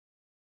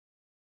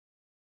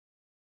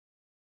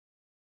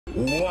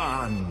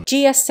1.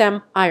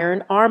 GSM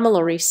iron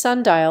Armillary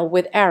sundial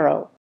with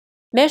Arro.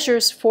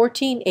 Measures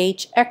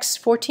 14H x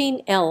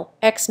 14L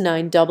x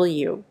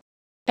 9W.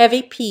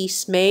 Heavy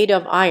piece made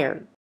of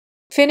iron.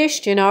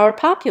 Finished in our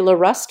popular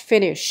rust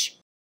finish.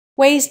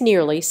 Weighs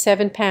nearly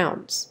 7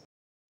 pounds.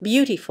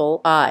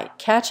 Beautiful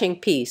eye-catching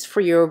piece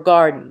for your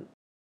garden.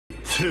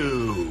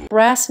 2.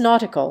 Brass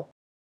Nautical.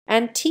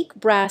 Antique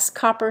brass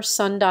copper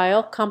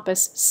sundial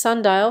compass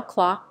sundial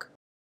clock.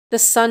 The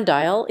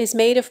sundial is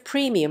made of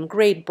premium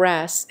grade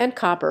brass and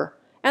copper,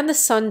 and the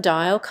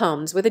sundial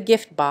comes with a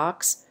gift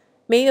box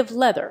made of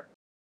leather.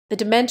 The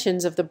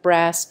dimensions of the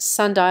brass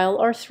sundial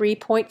are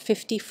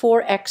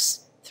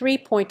 3.54x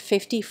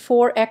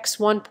 3.54x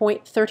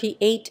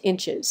 1.38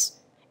 inches,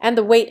 and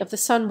the weight of the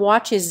sun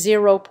watch is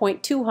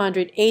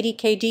 0.280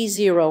 kg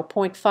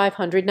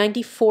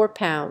 0.594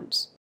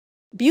 pounds.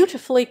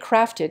 Beautifully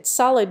crafted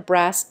solid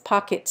brass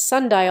pocket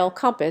sundial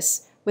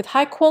compass with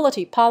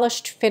high-quality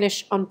polished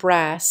finish on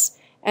brass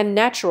and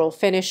natural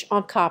finish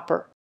on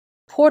copper.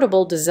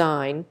 Portable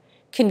design,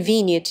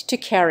 convenient to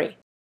carry.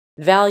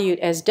 Valued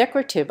as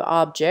decorative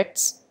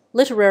objects,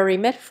 literary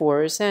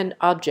metaphors, and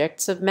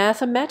objects of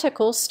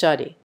mathematical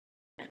study.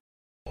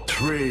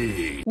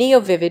 3.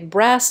 NEOVIVID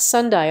brass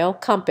sundial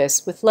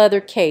compass with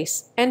leather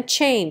case and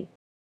chain.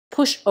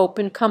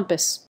 Push-open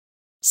compass.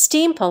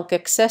 Steampunk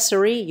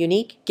accessory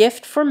unique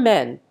gift for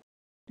men.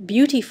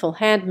 Beautiful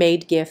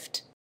handmade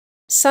gift.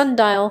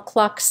 Sundial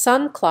clock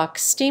sun clock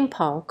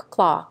steampunk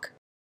clock.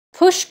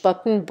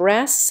 Push-button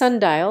brass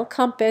sundial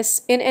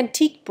compass in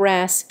antique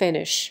brass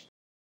finish.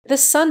 The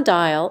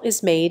sundial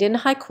is made in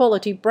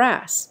high-quality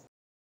brass.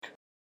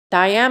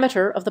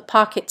 Diameter of the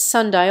pocket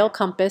sundial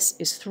compass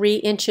is 3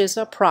 inches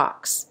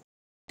approx.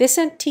 This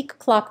antique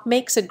clock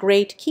makes a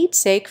great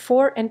keepsake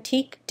for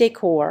antique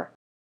decor.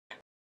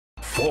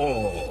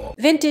 4.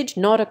 Vintage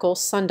nautical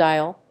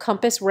sundial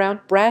compass round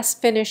brass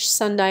finish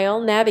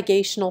sundial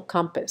navigational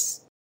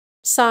compass.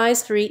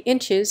 Size 3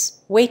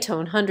 inches, weight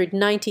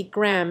 190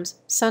 grams,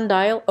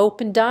 sundial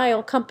open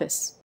dial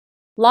compass.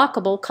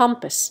 Lockable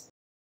compass.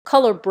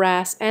 Color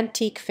brass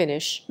antique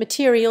finish,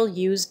 material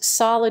use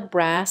solid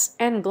brass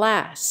and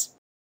glass.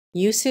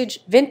 Usage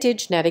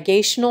vintage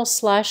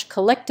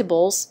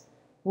navigational/collectibles,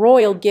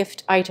 royal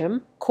gift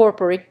item,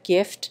 corporate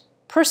gift,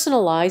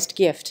 personalized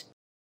gift.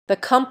 The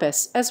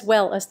compass as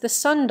well as the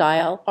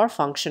sundial are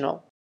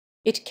functional.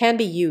 It can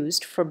be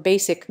used for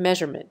basic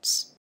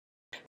measurements.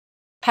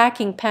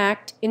 Packing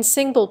packed in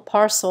single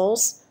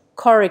parcels,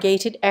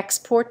 corrugated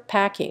export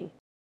packing.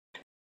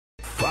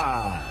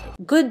 5.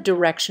 Good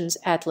directions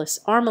Atlas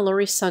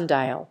Armillary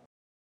sundial.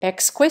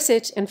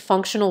 Exquisite and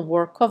functional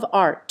work of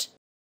art.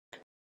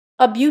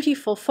 A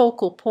beautiful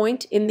focal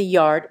point in the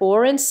yard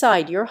or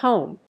inside your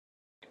home.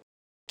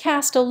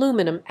 Cast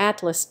aluminum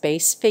Atlas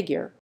base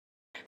figure.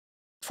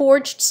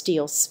 Forged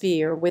steel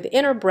sphere with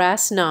inner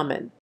brass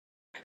gnomon.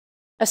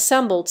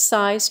 Assembled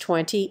size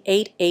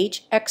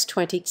 28H x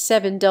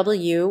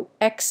 27W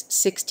x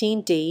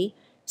 16D,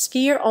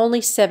 sphere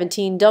only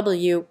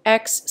 17W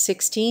x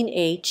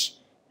 16H,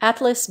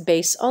 Atlas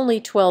base only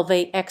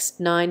 12A x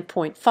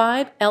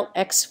 9.5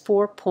 LX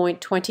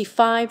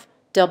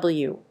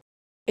 4.25W.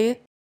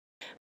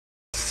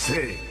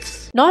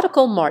 6.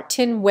 NauticalMart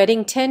Tin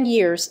Wedding 10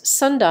 years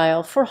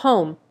sundial for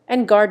home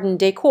and garden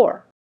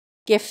decor.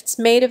 Gifts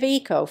made of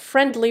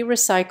eco-friendly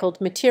recycled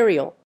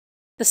material.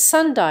 The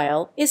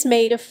sundial is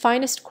made of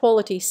finest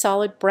quality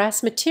solid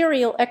brass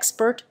material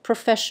expert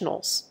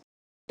professionals.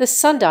 The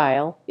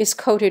sundial is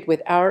coated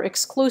with our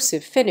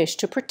exclusive finish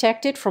to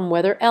protect it from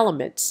weather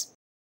elements.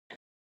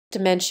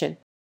 Dimension.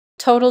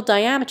 Total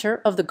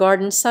diameter of the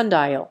garden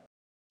sundial.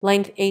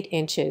 Length 8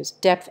 inches,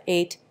 depth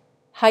 8,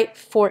 height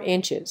 4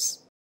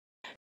 inches.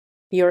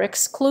 Your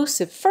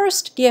exclusive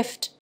first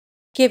gift.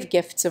 Give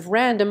gifts of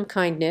random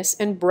kindness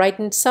and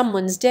brighten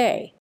someone's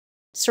day.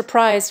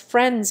 Surprise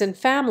friends and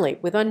family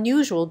with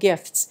unusual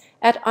gifts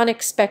at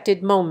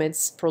unexpected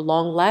moments for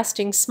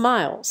long-lasting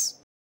smiles.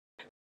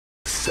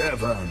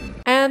 7.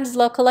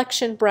 Hanzla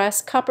collection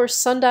brass copper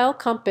sundial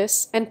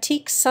compass,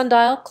 antique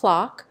sundial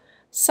clock,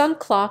 sun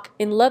clock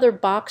in leather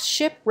box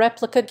ship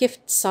replica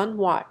gift sun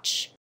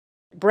watch.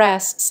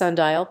 Brass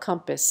sundial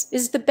compass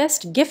is the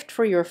best gift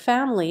for your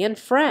family and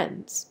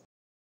friends.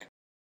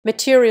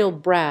 Material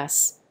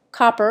brass,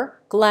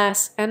 copper,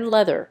 glass, and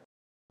leather.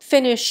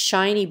 Finish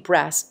shiny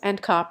brass and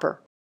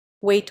copper.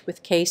 Weight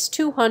with case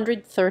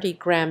 230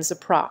 grams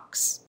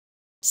approx.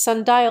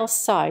 Sundial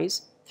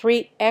size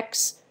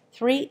 3x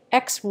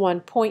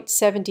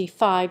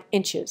 1.75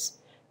 inches,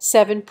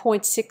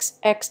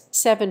 7.6x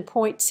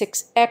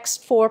 7.6x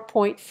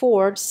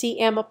 4.4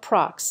 cm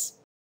approx.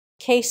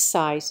 Case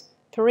size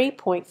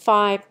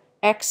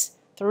 3.5x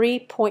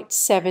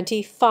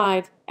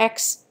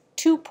 3.75x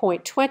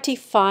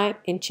 2.25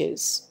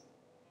 inches.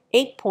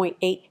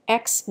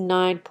 8.8x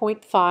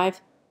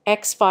 9.5x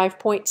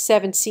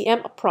 5.7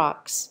 cm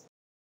approx.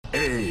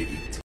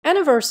 8.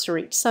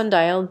 Anniversary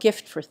sundial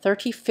gift for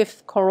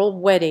 35th Coral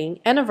Wedding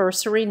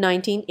Anniversary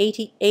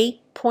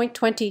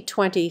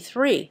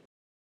 1988.2023.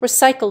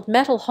 Recycled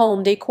metal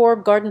home decor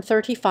garden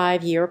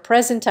 35-year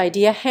present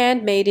idea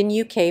handmade in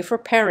UK for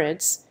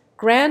parents,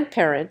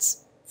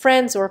 grandparents,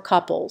 friends or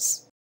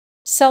couples.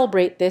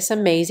 Celebrate this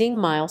amazing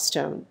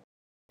milestone.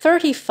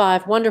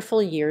 35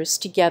 wonderful years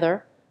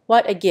together.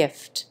 What a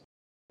gift.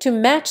 To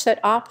match that,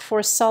 opt for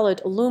a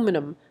solid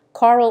aluminum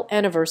coral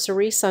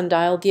anniversary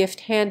sundial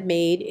gift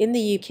handmade in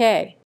the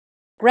UK.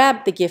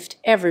 Grab the gift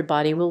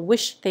everybody will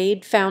wish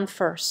they'd found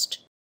first.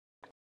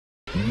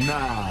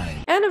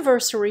 9.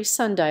 Anniversary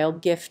sundial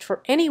gift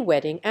for any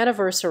wedding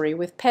anniversary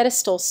with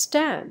pedestal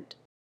stand.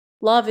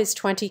 Love is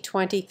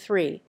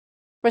 2023.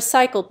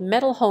 Recycled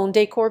metal home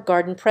decor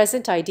garden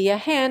present idea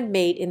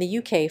handmade in the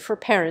UK for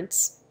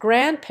parents,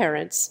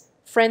 grandparents,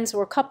 friends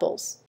or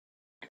couples.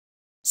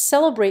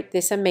 Celebrate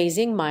this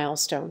amazing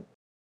milestone.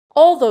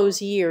 All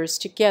those years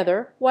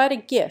together, what a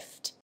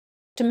gift.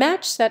 To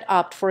match that,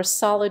 opt for a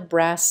solid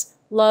brass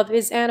Love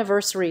is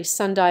anniversary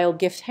sundial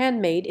gift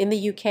handmade in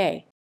the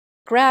UK.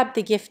 Grab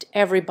the gift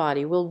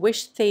everybody will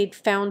wish they'd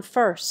found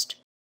first.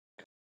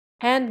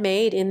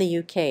 Handmade in the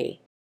UK.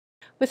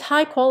 With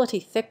high-quality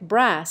thick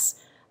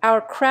brass, our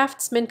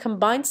craftsmen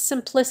combined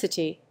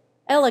simplicity,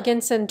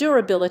 elegance, and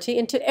durability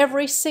into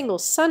every single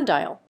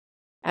sundial.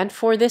 And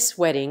for this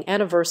wedding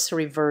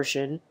anniversary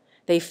version,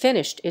 they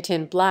finished it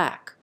in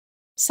black.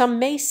 Some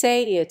may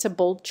say it's a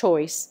bold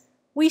choice.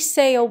 We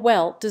say a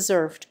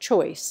well-deserved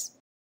choice.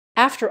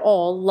 After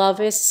all, love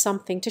is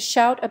something to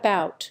shout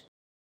about.